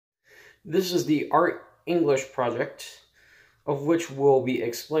This is the Art English project, of which we'll be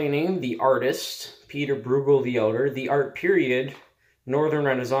explaining the artist, Pieter Bruegel the Elder, the art period, Northern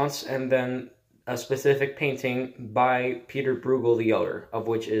Renaissance, and then a specific painting by Pieter Bruegel the Elder, of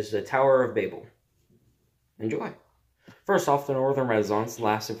which is the Tower of Babel. Enjoy! First off, the Northern Renaissance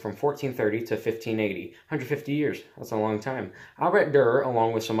lasted from 1430 to 1580, 150 years. That's a long time. Albert Dürer,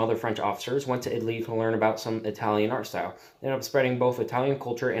 along with some other French officers, went to Italy to learn about some Italian art style. They ended up spreading both Italian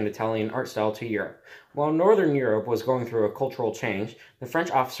culture and Italian art style to Europe. While Northern Europe was going through a cultural change, the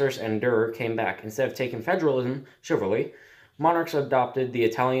French officers and Dürer came back. Instead of taking federalism, chivalry, monarchs adopted the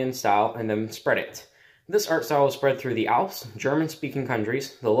Italian style and then spread it. This art style was spread through the Alps, German-speaking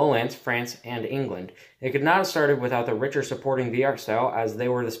countries, the lowlands, France, and England. It could not have started without the richer supporting the art style, as they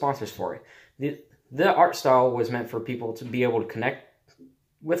were the sponsors for it. The art style was meant for people to be able to connect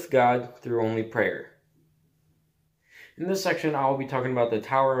with God through only prayer. In this section, I will be talking about the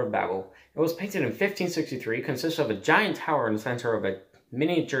Tower of Babel. It was painted in 1563, consists of a giant tower in the center of a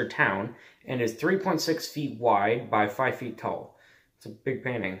miniature town, and is 3.6 feet wide by 5 feet tall. It's a big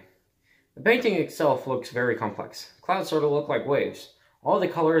painting. The painting itself looks very complex. Clouds sort of look like waves. All the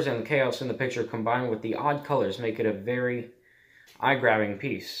colors and the chaos in the picture combined with the odd colors make it a very eye-grabbing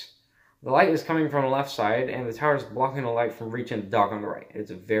piece. The light is coming from the left side, and the tower is blocking the light from reaching the dog on the right.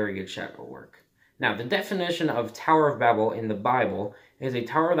 It's a very good shadow work. Now, the definition of Tower of Babel in the Bible is a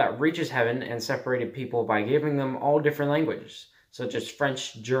tower that reaches heaven and separated people by giving them all different languages, such as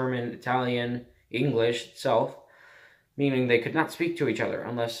French, German, Italian, English itself, meaning they could not speak to each other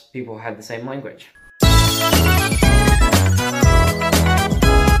unless people had the same language.